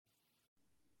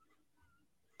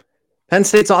Penn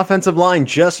State's offensive line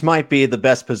just might be the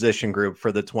best position group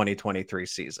for the 2023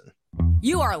 season.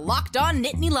 You are Locked On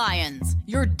Nittany Lions,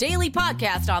 your daily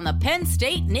podcast on the Penn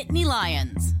State Nittany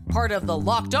Lions, part of the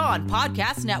Locked On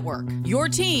Podcast Network, your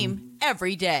team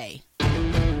every day.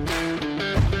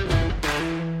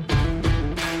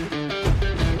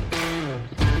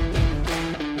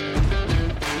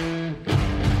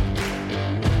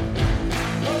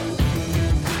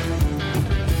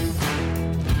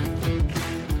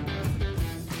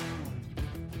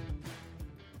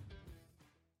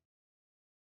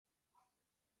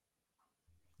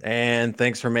 And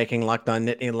thanks for making Locked On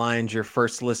Nittany Lions your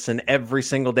first listen every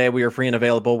single day. We are free and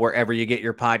available wherever you get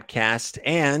your podcast.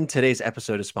 And today's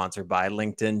episode is sponsored by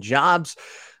LinkedIn Jobs.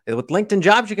 With LinkedIn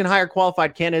Jobs, you can hire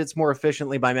qualified candidates more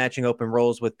efficiently by matching open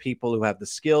roles with people who have the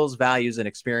skills, values, and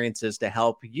experiences to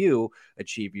help you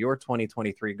achieve your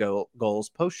 2023 goals.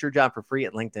 Post your job for free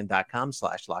at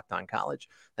linkedin.com/lockedoncollege.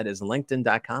 That is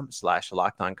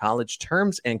linkedin.com/lockedoncollege.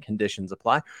 Terms and conditions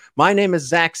apply. My name is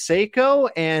Zach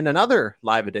Seiko, and another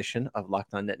live edition of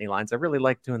Locked On Nittany Lions. I really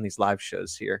like doing these live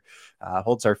shows here.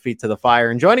 Holds our feet to the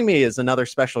fire. And joining me is another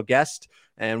special guest.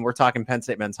 And we're talking Penn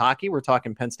State men's hockey. We're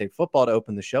talking Penn State football to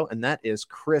open the show. And that is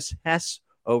Chris Hess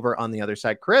over on the other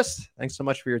side. Chris, thanks so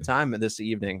much for your time this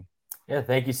evening. Yeah,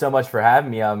 thank you so much for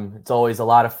having me. It's always a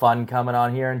lot of fun coming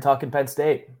on here and talking Penn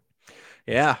State.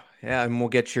 Yeah, and we'll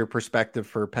get your perspective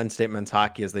for Penn State men's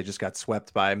hockey as they just got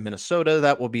swept by Minnesota.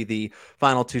 That will be the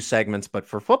final two segments. But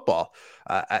for football,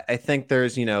 I think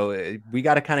there's, we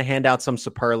got to kind of hand out some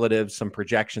superlatives, some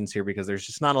projections here, because there's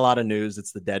just not a lot of news.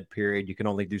 It's the dead period. You can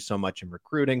only do so much in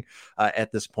recruiting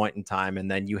at this point in time. And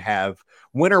then you have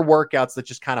winter workouts that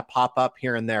just kind of pop up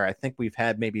here and there. I think we've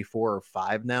had maybe 4 or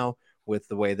 5 now, with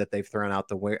the way that they've thrown out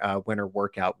the winter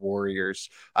workout warriors.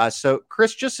 So,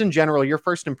 Chris, just in general, your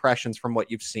first impressions from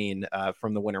what you've seen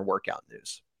from the winter workout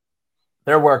news.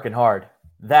 They're working hard.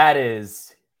 That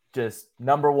is just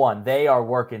number one. They are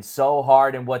working so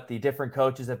hard, and what the different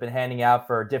coaches have been handing out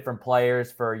for different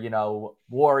players for,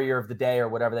 warrior of the day or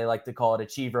whatever they like to call it,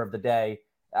 achiever of the day.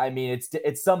 I mean,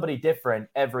 it's somebody different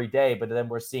every day, but then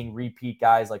we're seeing repeat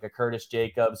guys like a Curtis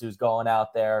Jacobs who's going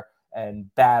out there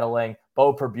and battling.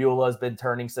 Bo Perbula has been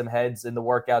turning some heads in the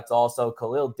workouts also.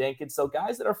 Khalil Dinkins. So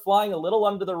guys that are flying a little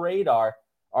under the radar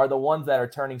are the ones that are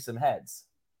turning some heads.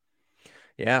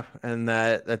 Yeah, and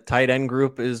the tight end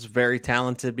group is very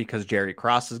talented because Jerry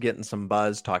Cross is getting some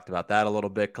buzz. Talked about that a little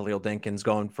bit. Khalil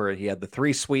Dinkins he had the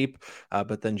 3 sweep,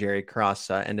 but then Jerry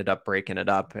Cross ended up breaking it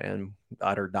up and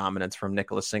utter dominance from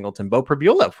Nicholas Singleton. Bo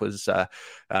Perbula was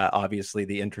obviously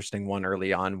the interesting one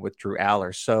early on with Drew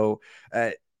Aller. So,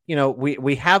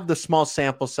 we have the small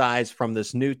sample size from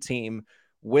this new team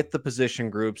with the position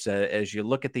groups as you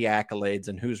look at the accolades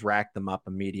and who's racked them up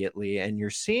immediately. And you're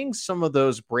seeing some of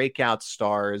those breakout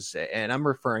stars. And I'm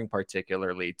referring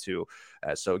particularly to,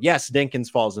 yes, Dinkins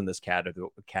falls in this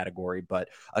category, but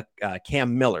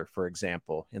Cam Miller, for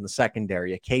example, in the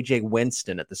secondary, a KJ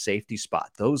Winston at the safety spot.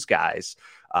 Those guys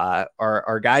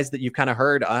are guys that you've kind of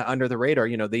heard under the radar.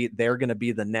 They're going to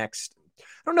be the next.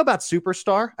 I don't know about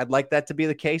superstar. I'd like that to be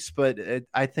the case, but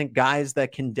I think guys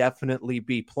that can definitely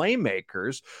be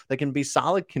playmakers, that can be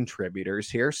solid contributors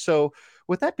here. So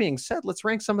with that being said, let's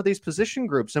rank some of these position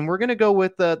groups, and we're going to go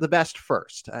with the best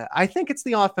first. I think it's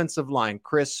the offensive line.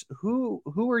 Chris, who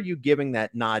are you giving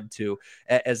that nod to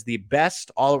as the best,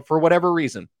 all for whatever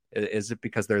reason? Is it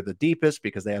because they're the deepest,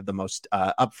 because they have the most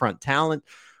upfront talent?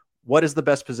 What is the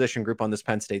best position group on this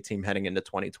Penn State team heading into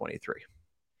 2023?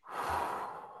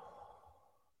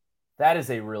 That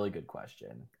is a really good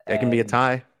question. It can be a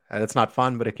tie. That's not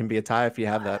fun, but it can be a tie if you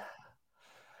have that.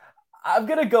 I'm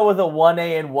going to go with a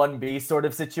 1A and 1B sort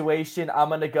of situation. I'm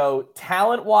going to go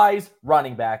talent-wise,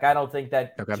 running back. I don't think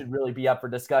that should really be up for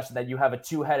discussion, that you have a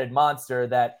two-headed monster,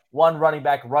 that one running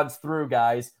back runs through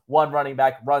guys, one running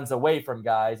back runs away from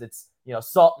guys. It's,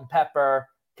 salt and pepper,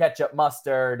 ketchup,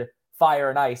 mustard, fire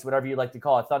and ice, whatever you like to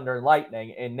call it, thunder and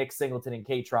lightning, and Nick Singleton and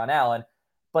Katron Allen.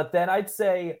 But then I'd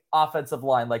say offensive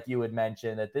line, like you had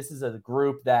mentioned, that this is a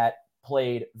group that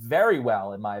played very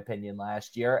well, in my opinion,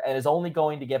 last year and is only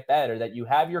going to get better. That you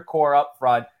have your core up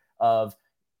front of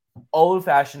Olu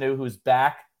Fashanu, who's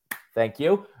back. Thank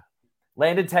you.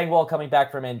 Landon Tengwall coming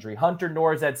back from injury. Hunter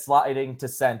Norzed sliding to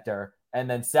center. And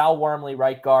then Sal Wormley,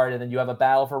 right guard. And then you have a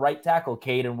battle for right tackle,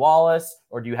 Caden Wallace.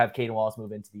 Or do you have Caden Wallace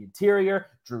move into the interior?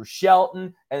 Drew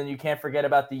Shelton. And then you can't forget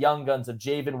about the young guns of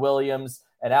Javen Williams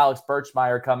and Alex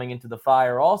Birchmeyer coming into the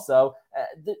fire also.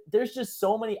 There's just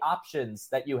so many options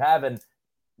that you have. And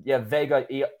you have Vega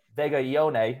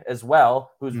Ione as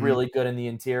well, who's really good in the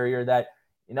interior. That,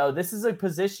 this is a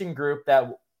position group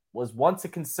that was once a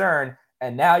concern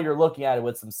And now you're looking at it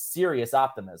with some serious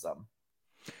optimism.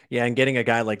 Yeah, and getting a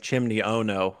guy like Chimney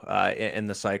Ono in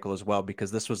the cycle as well,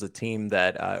 because this was a team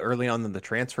that early on in the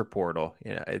transfer portal,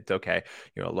 it's okay,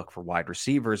 look for wide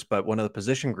receivers, but one of the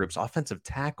position groups, offensive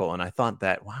tackle. And I thought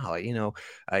that, wow,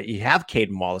 you have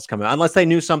Caden Wallace coming, unless they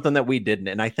knew something that we didn't.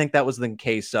 And I think that was the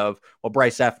case of, well,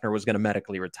 Bryce Effner was going to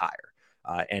medically retire.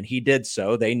 And he did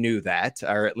so. They knew that,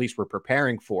 or at least were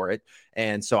preparing for it.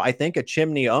 And so I think a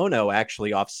Chimney Ono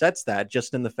actually offsets that,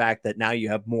 just in the fact that now you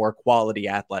have more quality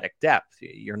athletic depth.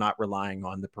 You're not relying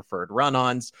on the preferred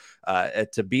run-ons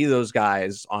to be those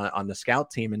guys on the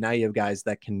scout team. And now you have guys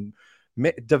that can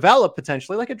develop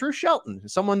potentially like a Drew Shelton,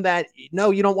 someone that,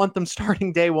 no, you don't want them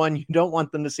starting day one. You don't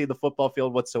want them to see the football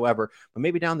field whatsoever. But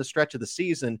maybe down the stretch of the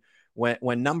season,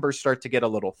 when numbers start to get a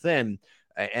little thin,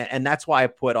 and that's why I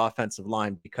put offensive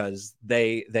line, because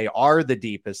they are the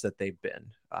deepest that they've been.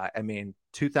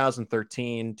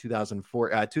 2013,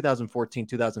 2014,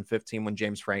 2015, when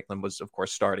James Franklin was, of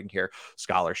course, starting here,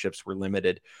 scholarships were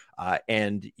limited.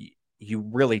 And you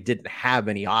really didn't have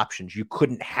any options. You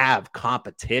couldn't have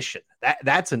competition.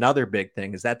 That's another big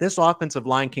thing, is that this offensive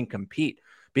line can compete,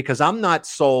 because I'm not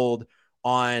sold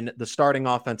on the starting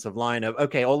offensive line of,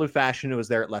 okay, Olu Fashanu is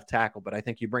there at left tackle, but I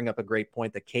think you bring up a great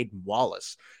point that Caden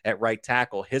Wallace at right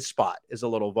tackle, his spot is a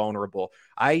little vulnerable.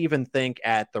 I even think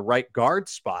at the right guard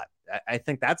spot, I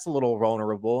think that's a little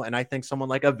vulnerable, and I think someone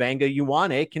like a Vanga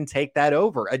Ioane can take that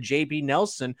over. A JB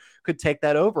Nelson could take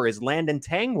that over. Is Landon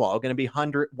Tangwall going to be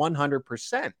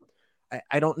 100%?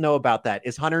 I don't know about that.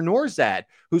 Is Hunter Norzad,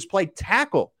 who's played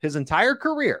tackle his entire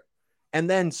career and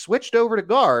then switched over to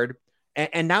guard,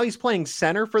 and now he's playing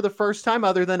center for the first time,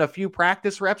 other than a few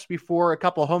practice reps before a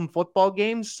couple home football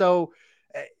games. So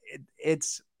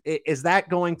is that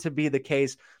going to be the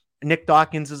case? Nick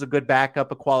Dawkins is a good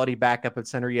backup, a quality backup at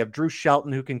center. You have Drew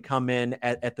Shelton, who can come in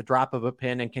at the drop of a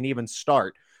pin and can even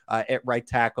start at right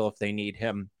tackle if they need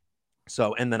him.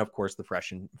 So, and then of course the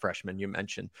freshman you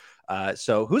mentioned.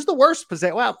 So who's the worst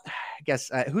position? Well, I guess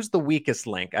who's the weakest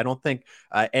link? I don't think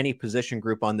any position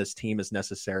group on this team is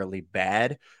necessarily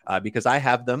bad, because I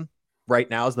have them right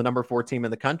now as the number 4 team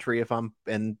in the country. If I'm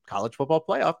in college football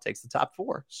playoff, takes the top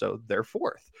 4. So they're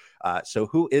 4th. So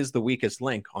who is the weakest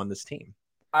link on this team?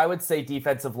 I would say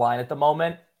defensive line at the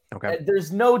moment. Okay.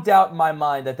 There's no doubt in my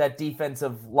mind that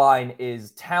defensive line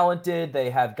is talented. They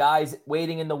have guys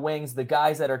waiting in the wings. The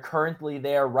guys that are currently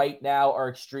there right now are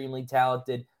extremely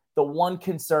talented. The one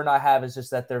concern I have is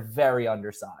just that they're very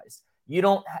undersized. They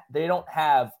don't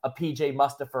have a PJ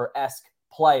Mustipher-esque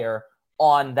player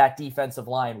on that defensive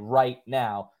line right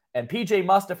now. And PJ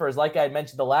Mustipher is, like I had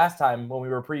mentioned the last time when we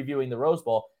were previewing the Rose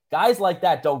Bowl, guys like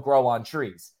that don't grow on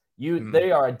trees.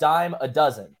 They are a dime a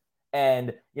dozen.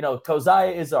 And,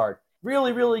 Keziah Izzard,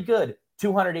 really, really good,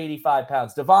 285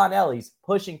 pounds. Devon Ellie's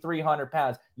pushing 300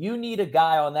 pounds. You need a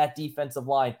guy on that defensive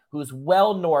line who's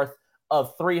well north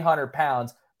of 300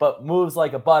 pounds, but moves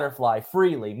like a butterfly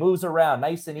freely, moves around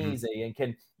nice and easy, and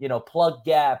can, plug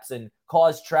gaps and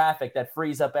cause traffic that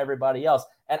frees up everybody else.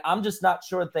 And I'm just not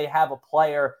sure that they have a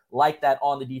player like that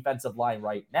on the defensive line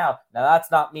right now. Now,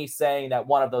 that's not me saying that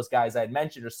one of those guys I had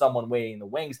mentioned or someone waiting in the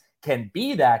wings can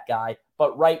be that guy,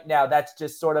 but right now that's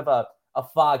just sort of a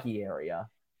foggy area.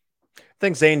 I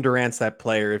think Zane Durant's that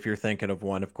player. If you're thinking of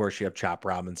one, of course you have Chop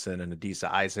Robinson and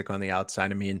Adisa Isaac on the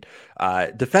outside.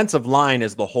 Defensive line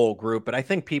is the whole group, but I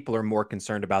think people are more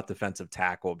concerned about defensive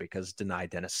tackle, because Dani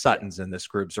Dennis Sutton's in this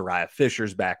group. Zariah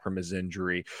Fisher's back from his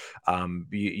injury.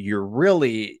 You're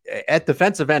really at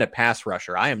defensive end at pass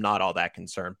rusher. I am not all that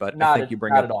concerned, but I think you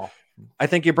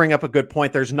bring up a good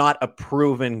point. There's not a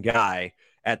proven guy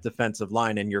at defensive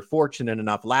line, and you're fortunate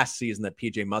enough last season that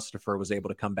PJ Mustipher was able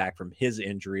to come back from his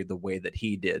injury the way that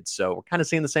he did. So we're kind of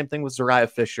seeing the same thing with Zariah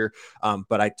Fisher,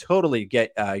 but I totally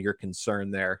get your concern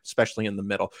there, especially in the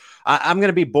middle. I'm going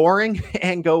to be boring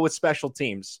and go with special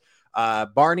teams.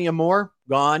 Barney Amore,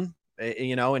 gone.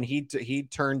 And he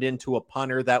turned into a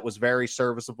punter that was very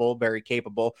serviceable, very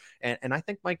capable, and I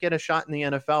think might get a shot in the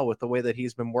NFL with the way that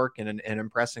he's been working and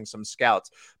impressing some scouts.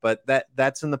 But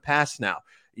that's in the past now.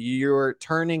 You're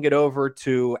turning it over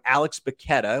to Alex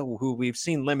Bacchetta, who we've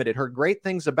seen limited. Heard great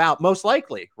things about, most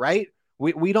likely, right?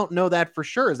 We don't know that for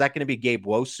sure. Is that going to be Gabe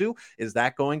Wosu? Is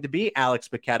that going to be Alex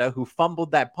Bacchetta, who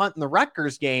fumbled that punt in the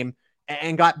Rutgers game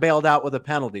and got bailed out with a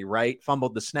penalty, right?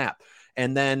 Fumbled the snap.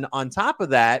 And then on top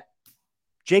of that,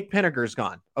 Jake Pinegar's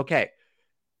gone. Okay.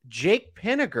 Jake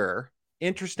Pinegar,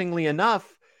 interestingly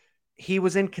enough, he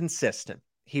was inconsistent.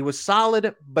 He was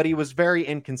solid, but he was very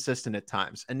inconsistent at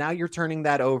times. And now you're turning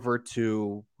that over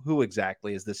to who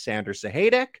exactly? Is this Sander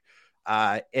Sahaydak?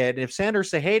 And if Sander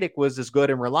Sahaydak was as good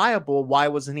and reliable, why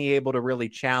wasn't he able to really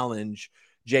challenge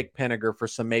Jake Pinniger for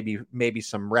some maybe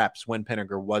some reps when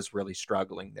Pinniger was really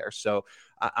struggling there. So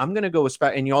I'm going to go with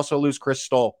and you also lose Chris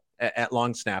Stoll at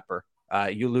long snapper.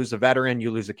 You lose a veteran,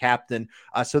 you lose a captain.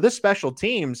 So this special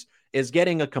teams is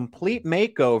getting a complete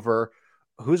makeover.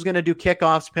 Who's going to do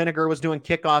kickoffs? Pinniger was doing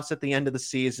kickoffs at the end of the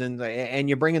season, and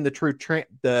you bring in the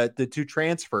the two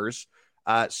transfers.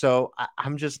 So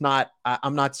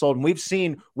I'm not sold.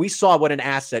 And we saw what an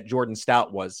asset Jordan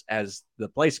Stout was as the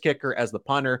place kicker, as the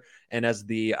punter, and as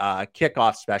the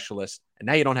kickoff specialist. And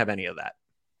now you don't have any of that.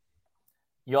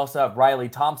 You also have Riley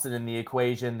Thompson in the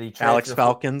equation. The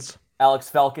Alex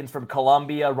Falcons from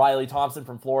Columbia, Riley Thompson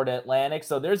from Florida Atlantic.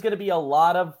 So there's going to be a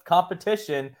lot of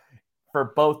competition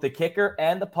for both the kicker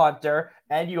and the punter.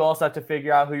 And you also have to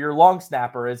figure out who your long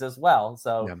snapper is as well.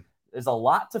 So there's a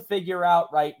lot to figure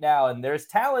out right now. And there's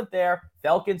talent there.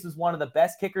 Falcons is one of the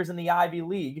best kickers in the Ivy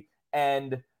League.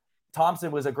 And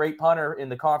Thompson was a great punter in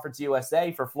the Conference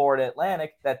USA for Florida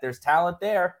Atlantic. That there's talent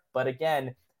there. But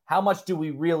again, how much do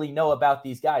we really know about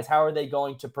these guys? How are they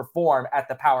going to perform at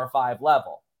the Power 5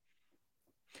 level?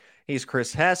 He's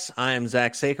Chris Hess. I am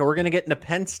Zach Seyko. We're going to get into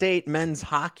Penn State men's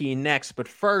hockey next. But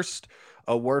first,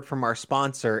 a word from our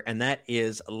sponsor, and that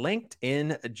is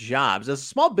LinkedIn Jobs. As a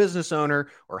small business owner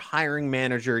or hiring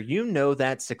manager, you know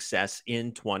that success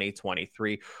in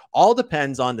 2023 all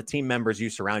depends on the team members you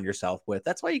surround yourself with.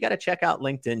 That's why you got to check out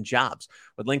LinkedIn Jobs.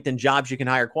 With LinkedIn Jobs, you can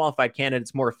hire qualified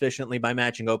candidates more efficiently by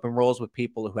matching open roles with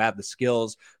people who have the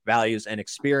skills, values, and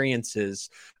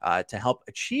experiences to help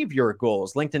achieve your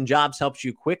goals. LinkedIn Jobs helps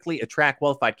you quickly attract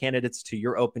qualified candidates to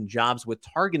your open jobs with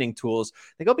targeting tools.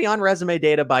 They go beyond resume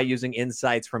data by using insights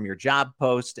from your job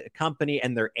post, company,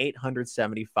 and their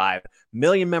 875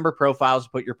 million member profiles to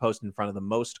put your post in front of the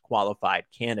most qualified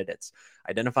candidates.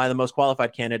 Identify the most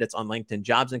qualified candidates on LinkedIn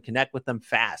Jobs and connect with them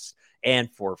fast and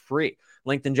for free.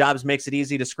 LinkedIn Jobs makes it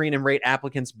easy to screen and rate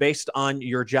applicants based on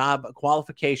your job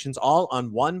qualifications, all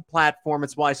on one platform.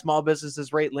 It's why small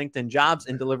businesses rate LinkedIn Jobs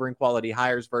in delivering quality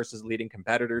hires versus leading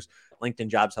competitors. LinkedIn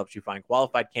Jobs helps you find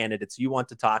qualified candidates you want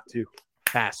to talk to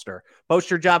faster. Post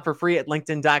your job for free at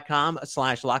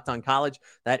linkedin.com/lockedoncollege.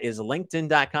 That is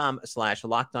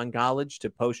linkedin.com/lockedoncollege to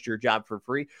post your job for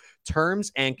free.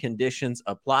 Terms and conditions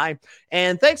apply.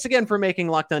 And thanks again for making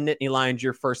Locked On Nittany Lions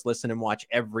your first listen and watch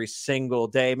every single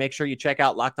day. Make sure you check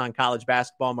out Locked On College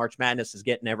Basketball. March Madness is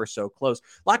getting ever so close.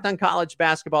 Locked On College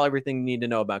Basketball, everything you need to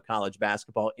know about college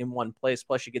basketball in one place.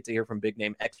 Plus, you get to hear from big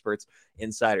name experts,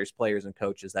 insiders, players, and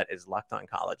coaches. That is Locked On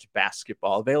College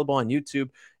Basketball, available on YouTube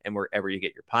and wherever you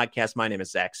get your podcast. My name is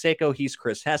Zach Seyko. He's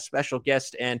Chris Hess, special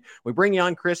guest. And we bring you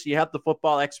on, Chris. You have the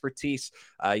football expertise.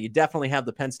 You definitely have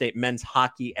the Penn State men's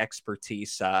hockey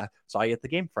expertise. Saw you at the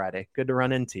game Friday. Good to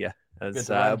run into you. Good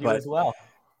to run into you as well.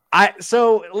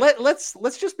 So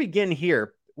let's just begin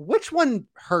here. Which one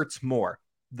hurts more?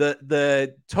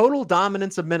 The total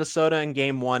dominance of Minnesota in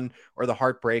game one or the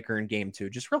heartbreaker in game two?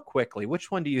 Just real quickly,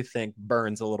 which one do you think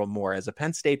burns a little more as a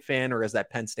Penn State fan or as that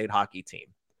Penn State hockey team?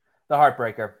 The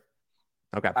heartbreaker.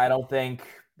 Okay. I don't think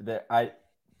there's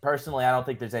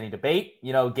any debate.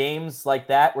 You know, games like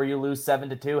that where you lose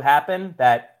 7-2 happen,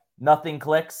 that nothing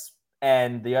clicks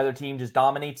and the other team just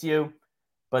dominates you.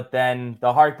 But then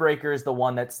the heartbreaker is the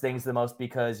one that stings the most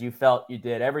because you felt you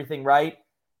did everything right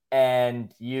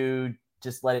and you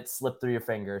just let it slip through your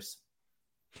fingers.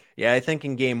 Yeah, I think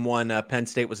in game one, Penn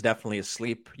State was definitely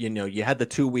asleep. You know, you had the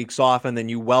 2 weeks off and then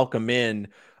you welcome in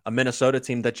a Minnesota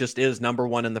team that just is number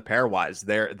one in the pairwise.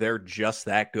 They're just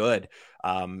that good.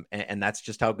 And that's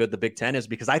just how good the Big Ten is,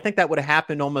 because I think that would have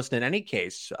happened almost in any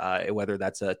case, whether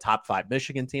that's a top 5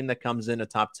 Michigan team that comes in, a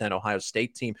top 10 Ohio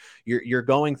State team. You're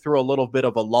going through a little bit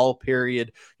of a lull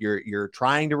period. You're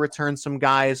trying to return some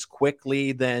guys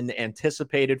quickly than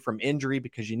anticipated from injury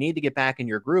because you need to get back in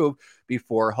your groove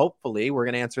before, hopefully, we're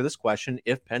going to answer this question,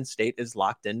 if Penn State is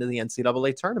locked into the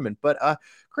NCAA tournament. But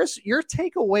Chris, your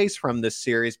takeaways from this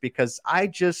series, because I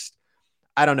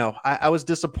don't know. I was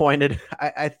disappointed.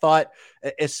 I thought,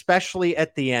 especially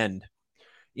at the end,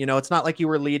 you know, it's not like you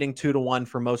were leading 2-1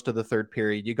 for most of the third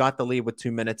period. You got the lead with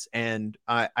 2 minutes, and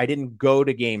I didn't go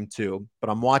to game two, but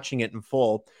I'm watching it in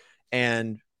full.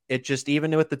 And it just,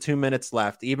 even with the 2 minutes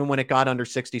left, even when it got under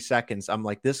 60 seconds, I'm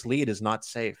like, this lead is not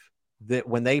safe. That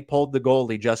when they pulled the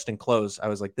goalie Justin Close, I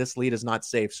was like, this lead is not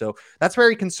safe. So that's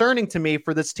very concerning to me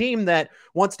for this team that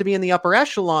wants to be in the upper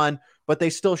echelon, but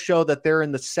they still show that they're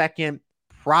in the second,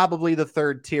 probably the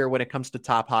third tier when it comes to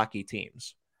top hockey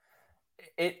teams.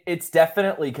 It's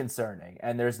definitely concerning,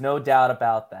 and there's no doubt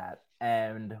about that.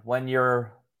 And when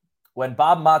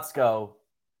Bob Motzko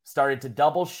started to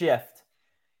double shift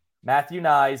Matthew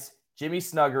Nyes, Jimmy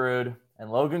Snuggerud,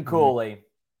 and Logan Cooley,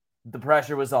 the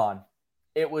pressure was on.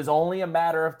 It was only a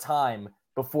matter of time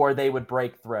before they would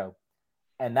break through.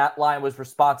 And that line was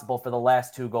responsible for the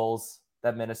last 2 goals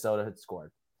that Minnesota had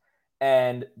scored.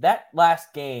 And that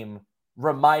last game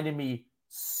reminded me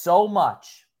so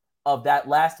much of that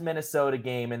last Minnesota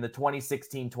game in the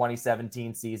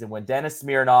 2016-2017 season when Denis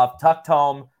Smirnov tucked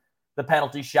home the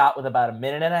penalty shot with about a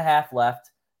minute and a half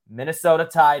left. Minnesota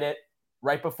tied it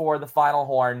right before the final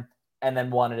horn and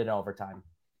then won it in overtime.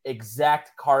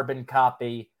 Exact carbon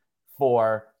copy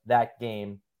for that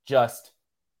game just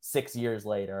 6 years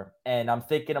later. And I'm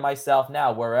thinking to myself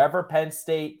now, wherever Penn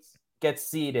State gets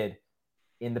seeded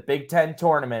in the Big Ten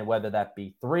tournament, whether that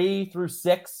be 3 through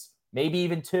 6, maybe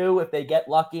even 2 if they get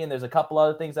lucky and there's a couple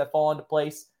other things that fall into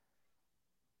place,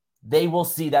 they will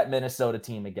see that Minnesota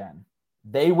team again.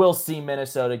 They will see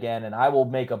Minnesota again, and I will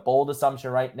make a bold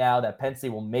assumption right now that Penn State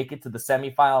will make it to the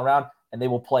semifinal round and they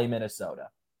will play Minnesota.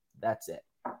 That's it.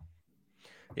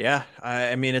 Yeah,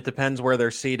 I mean, it depends where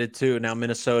they're seated too. Now,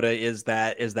 Minnesota is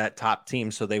that top team,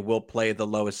 so they will play the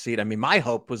lowest seed. I mean, my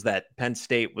hope was that Penn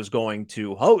State was going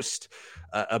to host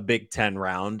a Big Ten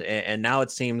round, and now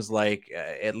it seems like,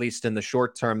 at least in the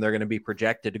short term, they're going to be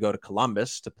projected to go to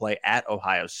Columbus to play at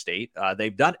Ohio State.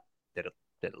 They've done it.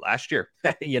 Did it last year,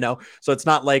 so it's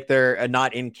not like they're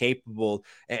not incapable,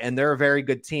 and they're a very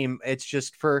good team. It's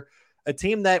just for a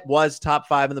team that was top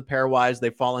 5 in the pairwise,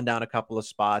 they've fallen down a couple of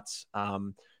spots.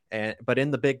 But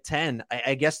in the Big Ten,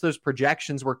 I guess those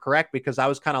projections were correct because I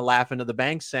was kind of laughing to the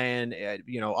bank saying,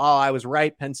 I was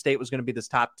right. Penn State was going to be this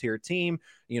top tier team.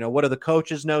 What do the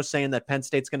coaches know, saying that Penn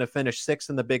State's going to finish 6th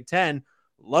in the Big Ten?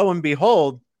 Lo and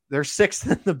behold, they're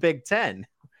 6th in the Big Ten.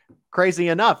 Crazy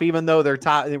enough, even though they're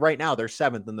top right now, they're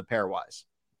 7th in the pairwise.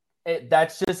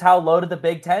 That's just how loaded the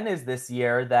Big Ten is this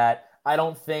year, that I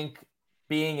don't think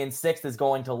being in 6th is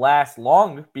going to last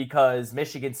long because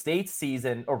Michigan State's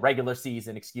season, or regular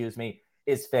season,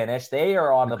 is finished. They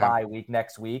are on the bye week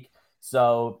next week.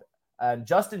 So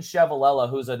Justin Chevalella,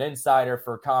 who's an insider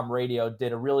for Com Radio,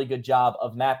 did a really good job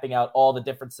of mapping out all the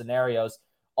different scenarios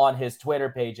on his Twitter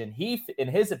page. And in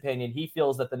his opinion, he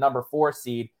feels that the number 4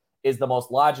 seed is the most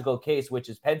logical case, which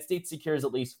is Penn State secures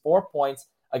at least 4 points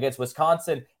against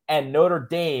Wisconsin, and Notre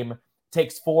Dame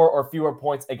takes 4 or fewer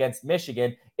points against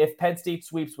Michigan. If Penn State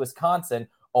sweeps Wisconsin,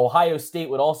 Ohio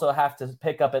State would also have to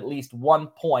pick up at least 1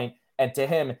 point. And to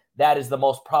him, that is the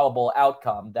most probable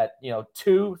outcome, that,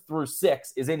 2 through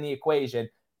 6 is in the equation.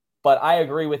 But I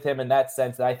agree with him in that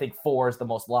sense that I think 4 is the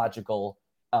most logical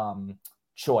outcome.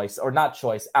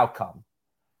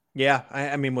 Yeah.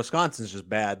 I mean, Wisconsin's just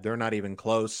bad. They're not even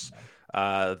close.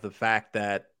 The fact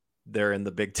that they're in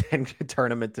the Big Ten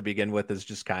tournament to begin with is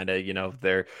just kind of,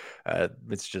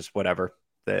 it's just whatever.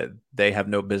 They have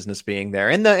no business being there,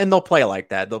 and they'll play like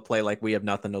that. They'll play like we have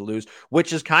nothing to lose,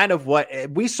 which is kind of what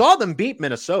we saw them beat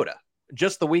Minnesota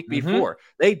just the week before.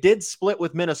 They did split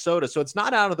with Minnesota, so it's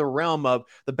not out of the realm of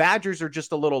the Badgers are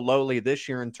just a little lowly this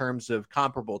year in terms of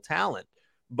comparable talent,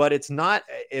 but it's not.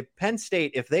 If Penn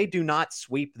State, if they do not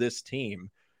sweep this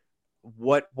team,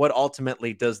 what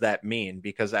ultimately does that mean?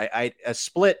 Because a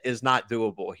split is not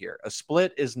doable here. A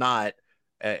split is not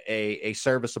a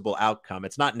serviceable outcome.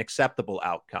 It's not an acceptable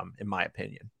outcome, in my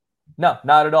opinion. No,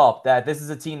 not at all. That this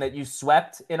is a team that you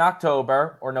swept in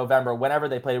October or November, whenever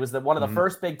they played. It was one of the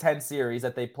first Big Ten series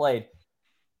that they played.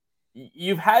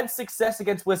 You've had success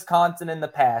against Wisconsin in the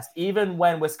past, even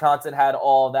when Wisconsin had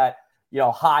all that,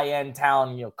 high-end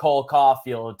talent, Cole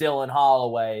Caulfield, Dylan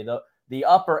Holloway, the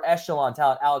upper echelon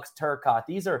talent, Alex Turcotte.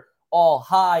 These are all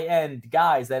high-end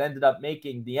guys that ended up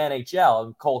making the NHL,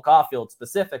 and Cole Caulfield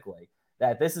specifically.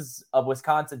 That this is a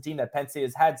Wisconsin team that Penn State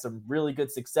has had some really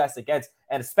good success against,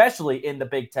 and especially in the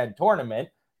Big Ten tournament,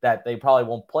 that they probably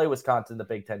won't play Wisconsin in the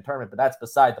Big Ten tournament, but that's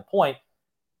beside the point.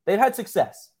 They've had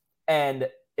success. And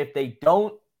if they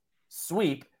don't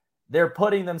sweep, they're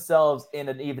putting themselves in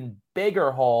an even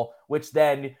bigger hole, which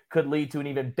then could lead to an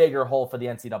even bigger hole for the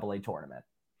NCAA tournament.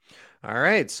 All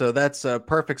right. So that's a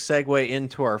perfect segue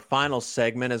into our final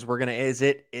segment, as we're going to, is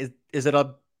it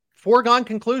a foregone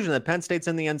conclusion that Penn State's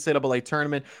in the NCAA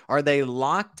tournament? Are they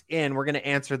locked in? We're going to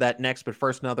answer that next, but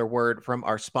first, another word from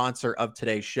our sponsor of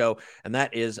today's show, and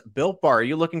that is Built Bar. Are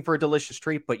you looking for a delicious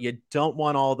treat, but you don't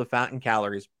want all the fat and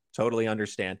calories? Totally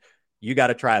understand. You got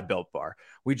to try a Built Bar.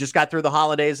 We just got through the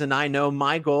holidays, and I know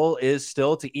my goal is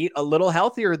still to eat a little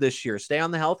healthier this year, stay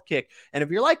on the health kick. And if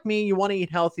you're like me, you want to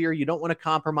eat healthier, you don't want to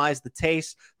compromise the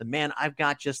taste, then man, I've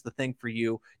got just the thing for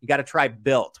you. You got to try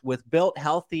Built. With Built,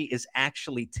 healthy is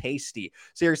actually tasty.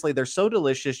 Seriously, they're so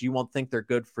delicious, you won't think they're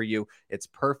good for you. It's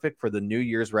perfect for the New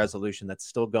Year's resolution that's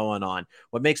still going on.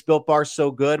 What makes Built Bars so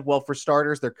good? Well, for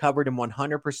starters, they're covered in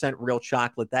 100% real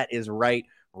chocolate. That is right.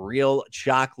 real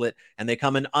chocolate, and they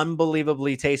come in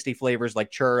unbelievably tasty flavors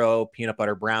like churro, peanut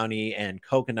butter brownie, and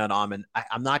coconut almond.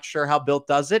 I'm not sure how Built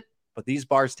does it, but these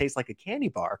bars taste like a candy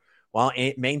bar while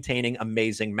maintaining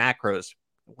amazing macros.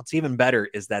 What's even better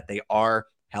is that they are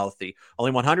healthy.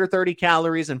 Only 130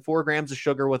 calories and 4 grams of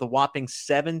sugar with a whopping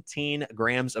 17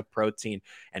 grams of protein.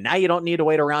 And now you don't need to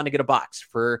wait around to get a box.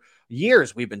 For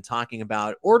years, we've been talking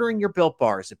about ordering your Built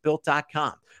bars at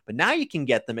Built.com. But now you can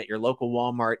get them at your local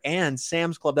Walmart and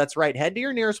Sam's Club. That's right. Head to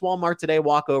your nearest Walmart today.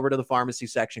 Walk over to the pharmacy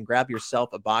section. Grab yourself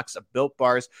a box of Built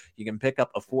bars. You can pick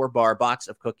up a 4-bar box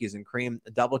of cookies and cream,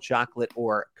 double chocolate,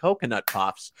 or coconut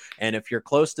puffs. And if you're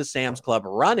close to Sam's Club,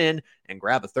 run in and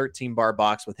grab a 13-bar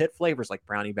box with hit flavors like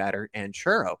brownie batter and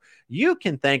churro. You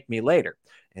can thank me later.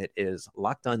 It is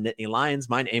Locked On Nittany Lions.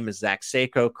 My name is Zach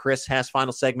Sako. Chris has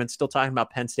final segment, still talking about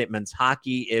Penn State men's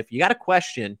hockey. If you got a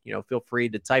question, feel free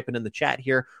to type it in the chat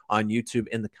here on YouTube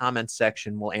in the comments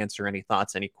section. We'll answer any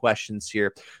thoughts, any questions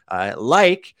here.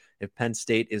 Like if Penn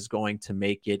State is going to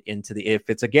make it into if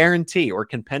it's a guarantee, or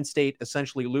can Penn State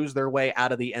essentially lose their way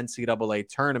out of the NCAA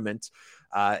tournament?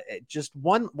 Just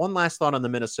one last thought on the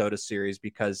Minnesota series,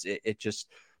 because it just,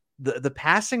 the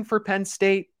passing for Penn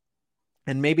State,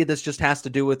 and maybe this just has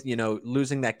to do with,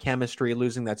 losing that chemistry,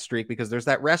 losing that streak, because there's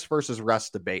that rest versus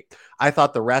rust debate. I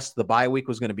thought the bye week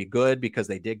was going to be good because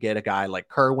they did get a guy like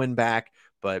Kerwin back,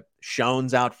 but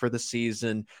Schoen's out for the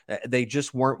season. They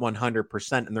just weren't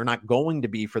 100%, and they're not going to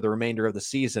be for the remainder of the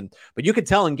season. But you could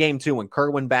tell in game 2 when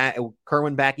Kerwin back,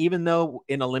 even though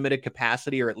in a limited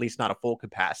capacity, or at least not a full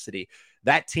capacity,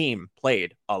 that team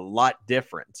played a lot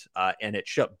different, and it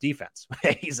showed. Defense.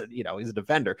 He's a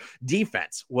defender.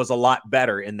 Defense was a lot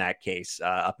better in that case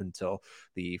up until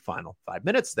the final 5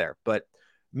 minutes there. But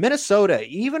Minnesota,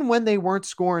 even when they weren't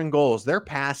scoring goals, their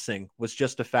passing was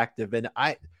just effective. And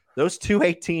those two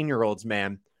 18-year-olds,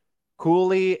 man,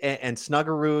 Cooley and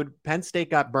Snuggerud, Penn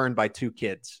State got burned by 2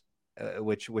 kids,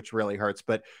 which really hurts.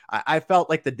 But I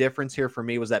felt like the difference here for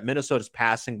me was that Minnesota's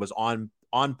passing was on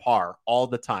par all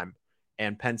the time,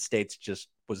 and Penn State's just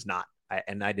was not.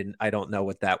 I don't know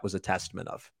what that was a testament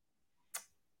of.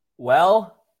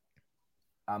 Well,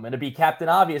 I'm going to be Captain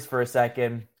Obvious for a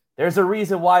second. There's a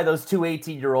reason why those 2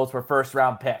 18-year-olds were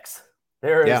first-round picks.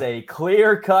 There is a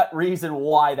clear-cut reason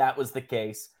why that was the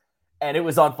case, and it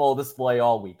was on full display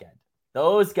all weekend.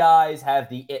 Those guys have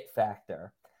the it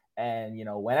factor. And,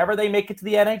 whenever they make it to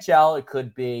the NHL, it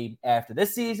could be after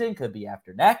this season, could be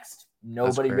after next.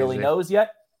 Nobody really knows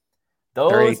yet.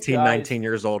 They're 18, 19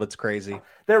 years old. It's crazy.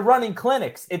 They're running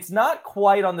clinics. It's not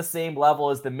quite on the same level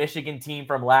as the Michigan team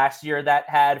from last year that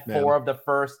had 4 of the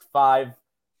first 5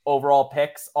 overall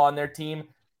picks on their team.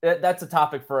 That's a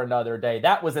topic for another day.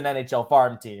 That was an NHL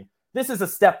farm team. This is a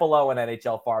step below an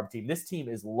NHL farm team. This team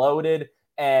is loaded,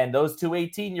 and those 2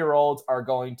 18-year-olds are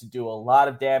going to do a lot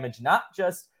of damage, not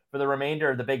just for the remainder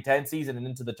of the Big Ten season and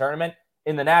into the tournament.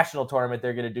 In the national tournament,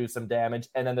 they're going to do some damage,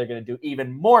 and then they're going to do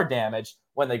even more damage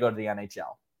when they go to the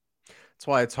NHL. That's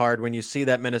why it's hard when you see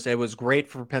that Minnesota. It was great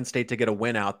for Penn State to get a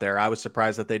win out there. I was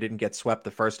surprised that they didn't get swept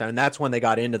the first time, and that's when they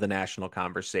got into the national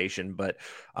conversation. But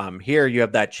here you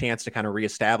have that chance to kind of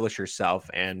reestablish yourself,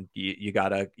 and you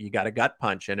got a gut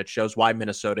punch, and it shows why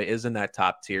Minnesota is in that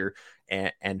top tier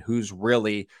and who's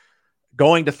really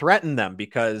going to threaten them,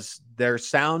 because they're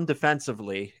sound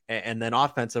defensively, and then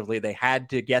offensively they had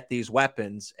to get these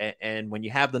weapons. And when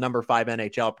you have the number 5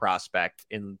 NHL prospect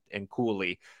in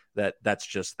Cooley, that's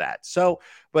just that. So,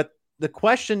 but the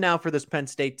question now for this Penn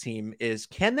State team is,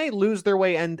 can they lose their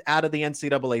way out of the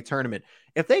NCAA tournament?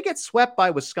 If they get swept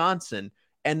by Wisconsin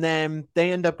and then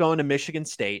they end up going to Michigan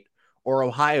State or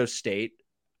Ohio State,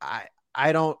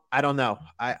 I don't know.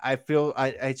 I feel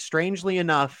strangely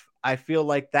enough, I feel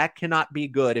like that cannot be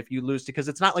good if you lose, because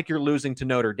it's not like you're losing to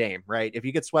Notre Dame, right? If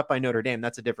you get swept by Notre Dame,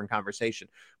 that's a different conversation.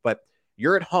 But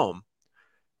you're at home.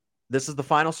 This is the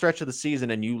final stretch of the season,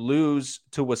 and you lose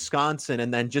to Wisconsin,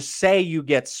 and then just say you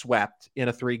get swept in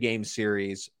a 3-game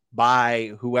series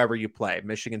by whoever you play,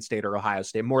 Michigan State or Ohio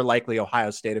State. More likely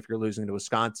Ohio State if you're losing to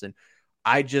Wisconsin.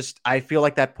 I feel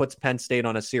like that puts Penn State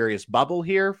on a serious bubble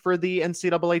here for the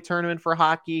NCAA tournament for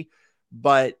hockey,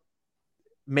 but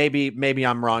maybe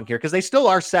I'm wrong here, because they still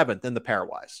are 7th in the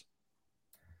pairwise.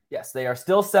 Yes, they are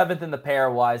still 7th in the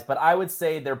pairwise, but I would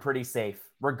say they're pretty safe,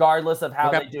 regardless of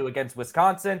how they do against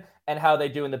Wisconsin and how they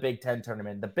do in the Big Ten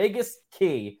tournament. The biggest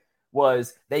key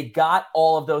was they got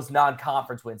all of those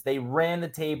non-conference wins. They ran the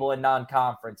table in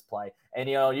non-conference play. And,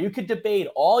 you could debate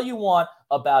all you want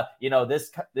about,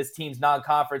 this team's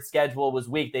non-conference schedule was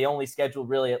weak. They only scheduled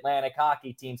really Atlantic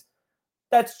hockey teams.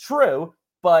 That's true,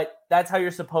 but that's how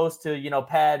you're supposed to,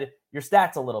 pad your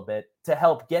stats a little bit to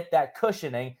help get that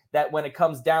cushioning that when it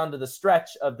comes down to the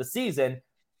stretch of the season,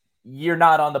 you're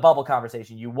not on the bubble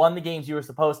conversation. You won the games you were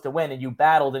supposed to win, and you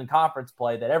battled in conference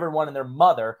play that everyone and their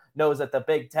mother knows that the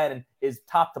Big Ten is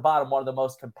top to bottom one of the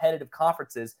most competitive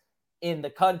conferences in the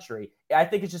country. I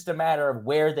think it's just a matter of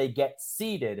where they get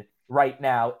seeded right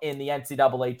now in the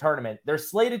NCAA tournament. They're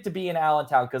slated to be in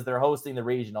Allentown because they're hosting the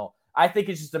regional. I think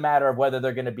it's just a matter of whether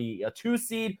they're going to be a 2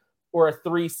 seed or a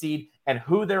 3 seed and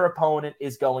who their opponent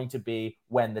is going to be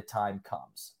when the time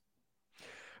comes.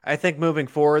 I think moving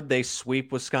forward, they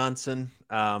sweep Wisconsin,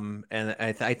 and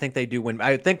I think they do win.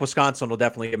 I think Wisconsin will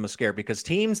definitely give them a scare because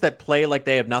teams that play like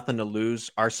they have nothing to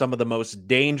lose are some of the most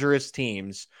dangerous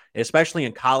teams, especially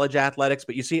in college athletics,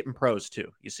 but you see it in pros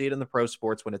too. You see it in the pro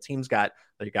sports when a team's got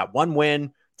 1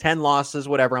 win, 10 losses,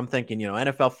 whatever. I'm thinking,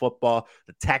 NFL football,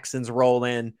 the Texans roll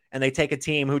in and they take a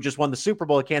team who just won the Super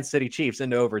Bowl, the Kansas City Chiefs,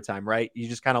 into overtime, right? You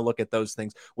just kind of look at those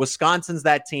things. Wisconsin's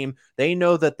that team. They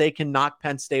know that they can knock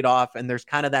Penn State off, and there's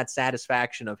kind of that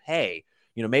satisfaction of, hey,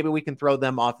 maybe we can throw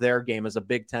them off their game as a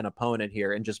Big Ten opponent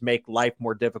here and just make life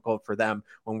more difficult for them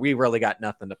when we really got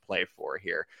nothing to play for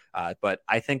here. But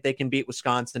I think they can beat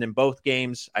Wisconsin in both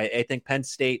games. I think Penn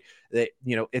State,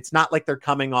 it's not like they're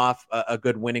coming off a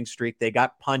good winning streak. They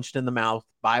got punched in the mouth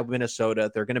by Minnesota.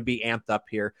 They're going to be amped up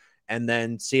here, and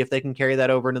then see if they can carry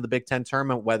that over into the Big Ten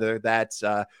tournament, whether that's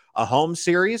a home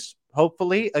series,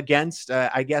 hopefully against,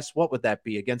 I guess, what would that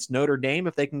be? Against Notre Dame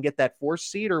if they can get that 4th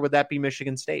seed, or would that be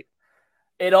Michigan State?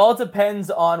 It all depends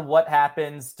on what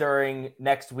happens during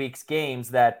next week's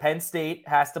games. That Penn State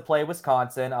has to play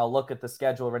Wisconsin. I'll look at the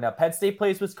schedule right now. Penn State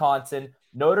plays Wisconsin.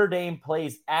 Notre Dame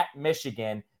plays at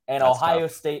Michigan. And that's Ohio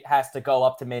tough. State has to go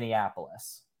up to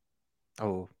Minneapolis.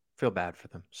 Oh, feel bad for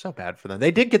them. So bad for them. They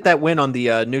did get that win on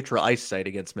the neutral ice site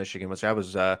against Michigan, which I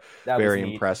was very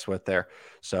impressed with there.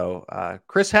 So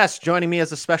Chris Hess joining me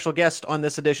as a special guest on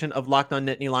this edition of Locked On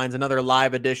Nittany Lions, another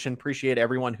live edition. Appreciate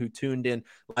everyone who tuned in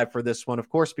live for this one. Of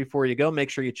course, before you go, make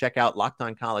sure you check out Locked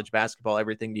On College Basketball,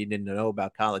 everything you need to know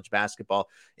about college basketball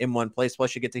in one place.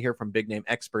 Plus, you get to hear from big name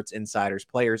experts, insiders,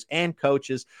 players, and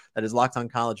coaches. That is Locked On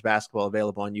College Basketball,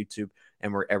 available on YouTube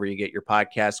and wherever you get your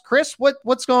podcast. Chris,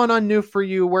 what's going on new for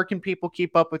you? Where can people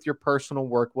keep up with your personal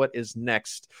work? What is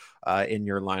next in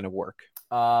your line of work?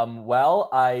 Well,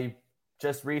 I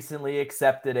just recently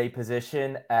accepted a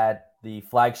position at the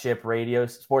flagship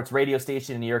sports radio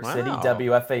station in New York City,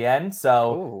 WFAN.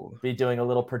 So be doing a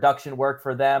little production work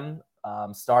for them,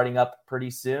 starting up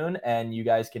pretty soon. And you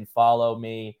guys can follow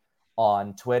me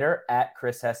on Twitter at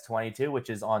Chris Hess22, which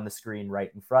is on the screen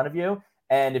right in front of you.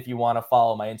 And if you want to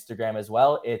follow my Instagram as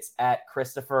well, it's at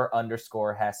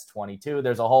Christopher_Hess22.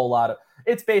 There's a whole lot of,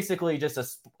 it's basically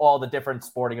just all the different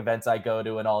sporting events I go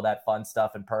to and all that fun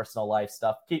stuff and personal life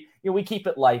stuff. We keep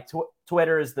it light.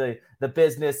 Twitter is the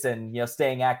business and,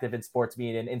 staying active in sports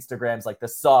media, and Instagram's like the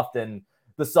soft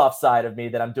side of me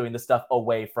that I'm doing the stuff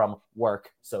away from work,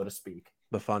 so to speak.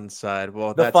 The fun side.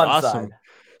 Well, that's awesome. Side.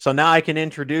 So now I can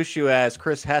introduce you as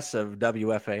Chris Hess of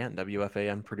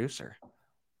WFAN producer.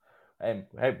 Hey,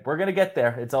 we're going to get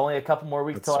there. It's only a couple more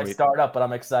weeks till I start up, but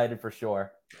I'm excited for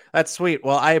sure. That's sweet.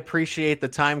 Well, I appreciate the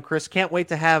time, Chris. Can't wait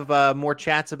to have more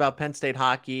chats about Penn State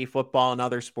hockey, football, and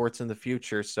other sports in the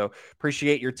future. So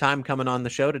appreciate your time coming on the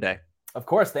show today. Of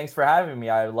course. Thanks for having me.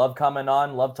 I love coming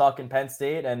on, love talking Penn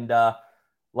State, and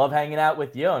love hanging out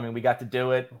with you. I mean, we got to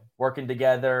do it working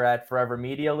together at Forever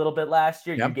Media a little bit last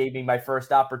year. Yep. You gave me my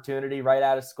first opportunity right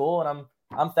out of school, and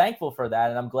I'm thankful for that,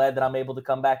 and I'm glad that I'm able to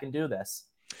come back and do this.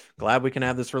 Glad we can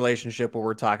have this relationship where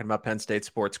we're talking about Penn State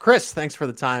sports. Chris, thanks for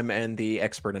the time and the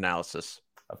expert analysis.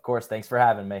 Of course. Thanks for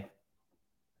having me.